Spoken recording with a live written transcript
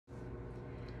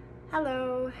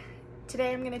Hello!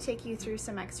 Today I'm going to take you through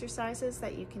some exercises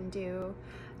that you can do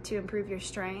to improve your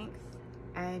strength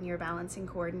and your balance and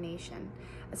coordination.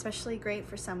 Especially great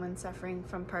for someone suffering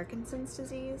from Parkinson's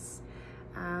disease.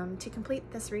 To complete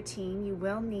this routine, you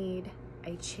will need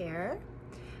a chair,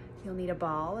 you'll need a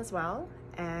ball as well,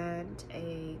 and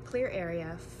a clear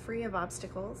area free of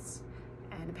obstacles,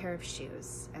 and a pair of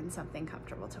shoes, and something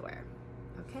comfortable to wear.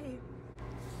 Okay.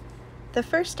 The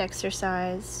first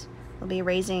exercise will be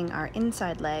raising our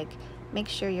inside leg. Make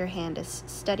sure your hand is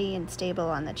steady and stable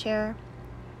on the chair.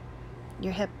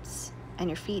 Your hips and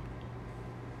your feet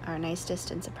are a nice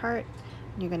distance apart.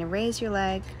 You're going to raise your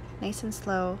leg nice and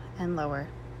slow and lower.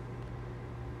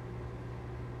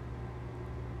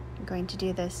 You're going to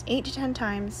do this 8 to 10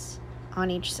 times on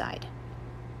each side.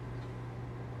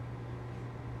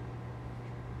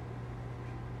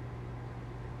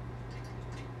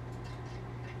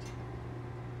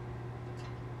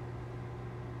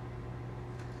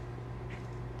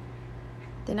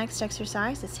 The next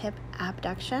exercise is hip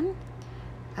abduction.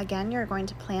 Again, you're going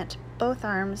to plant both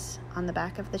arms on the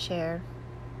back of the chair,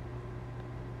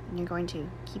 and you're going to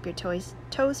keep your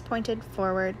toes pointed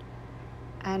forward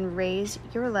and raise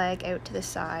your leg out to the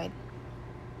side,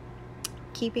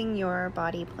 keeping your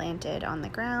body planted on the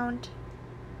ground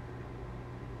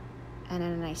and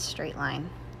in a nice straight line.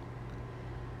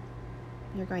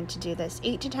 You're going to do this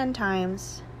 8 to 10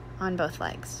 times on both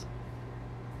legs.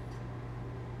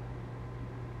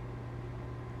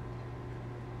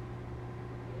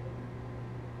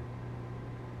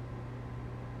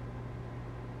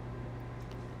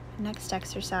 Next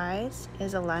exercise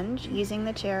is a lunge, using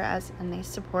the chair as a nice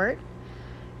support.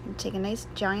 You take a nice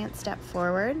giant step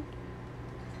forward,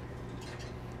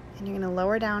 and you're going to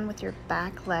lower down with your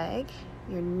back leg.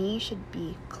 Your knee should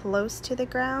be close to the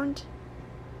ground,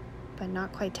 but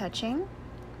not quite touching,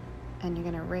 and you're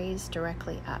going to raise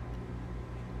directly up,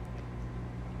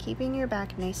 keeping your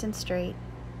back nice and straight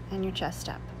and your chest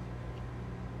up.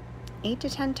 8 to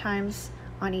 10 times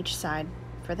on each side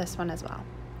for this one as well.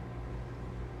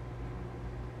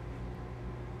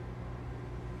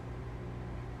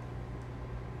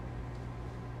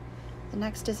 The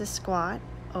next is a squat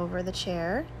over the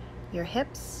chair. Your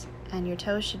hips and your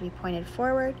toes should be pointed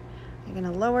forward. You're going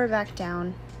to lower back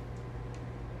down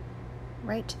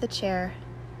right to the chair.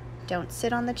 Don't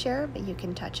sit on the chair, but you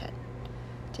can touch it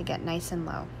to get nice and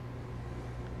low.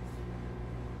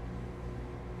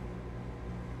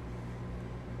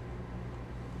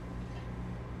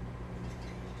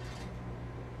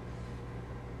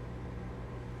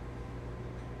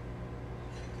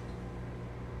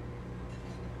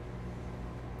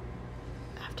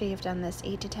 After you've done this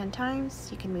 8 to 10 times,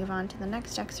 you can move on to the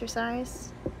next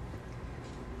exercise,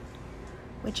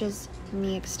 which is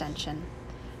knee extension.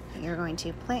 You're going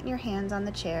to plant your hands on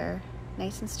the chair,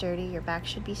 nice and sturdy. Your back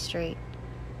should be straight.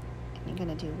 And you're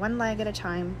going to do one leg at a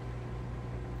time,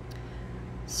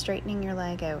 straightening your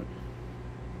leg out.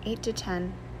 8 to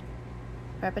 10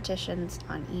 repetitions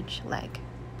on each leg.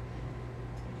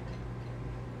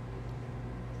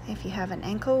 If you have an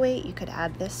ankle weight, you could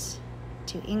add this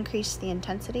to increase the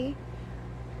intensity,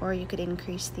 or you could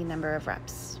increase the number of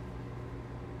reps.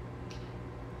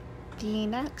 The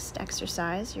next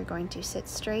exercise, you're going to sit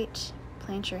straight,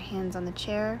 plant your hands on the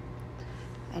chair,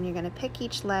 and you're going to pick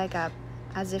each leg up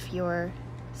as if you're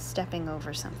stepping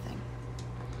over something.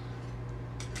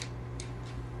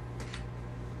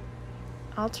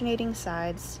 Alternating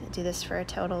sides, do this for a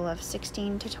total of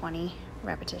 16 to 20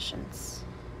 repetitions.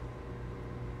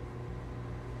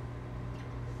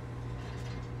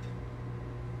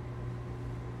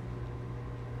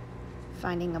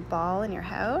 Finding a ball in your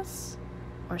house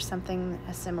or something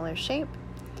a similar shape,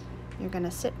 you're going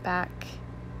to sit back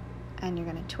and you're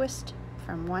going to twist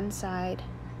from one side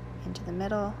into the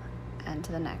middle and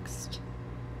to the next.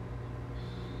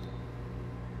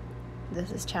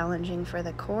 This is challenging for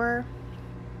the core.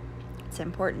 It's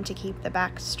important to keep the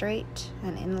back straight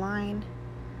and in line,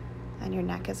 and your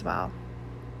neck as well.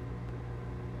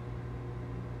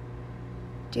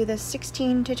 Do this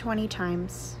 16 to 20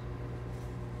 times.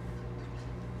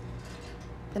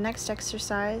 The next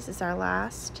exercise is our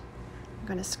last. You're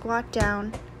going to squat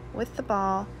down with the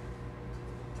ball,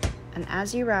 and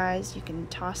as you rise, you can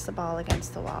toss the ball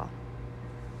against the wall.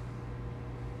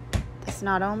 This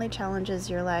not only challenges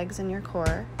your legs and your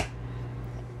core,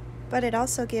 but it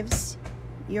also gives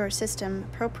your system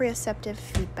proprioceptive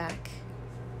feedback.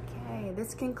 Okay,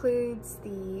 this concludes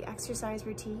the exercise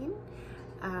routine.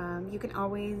 You can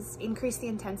always increase the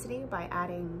intensity by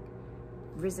adding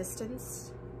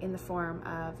resistance in the form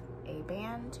of a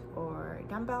band or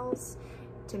dumbbells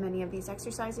to many of these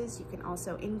exercises. You can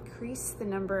also increase the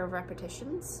number of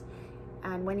repetitions.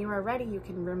 And when you are ready, you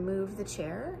can remove the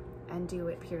chair and do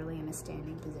it purely in a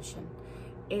standing position.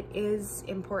 It is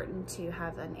important to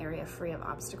have an area free of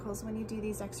obstacles when you do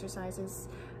these exercises,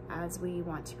 as we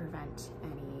want to prevent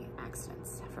any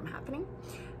accidents from happening.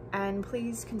 And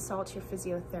please consult your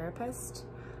physiotherapist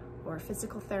or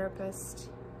physical therapist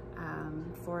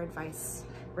for advice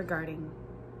regarding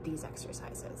these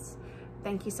exercises.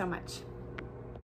 Thank you so much.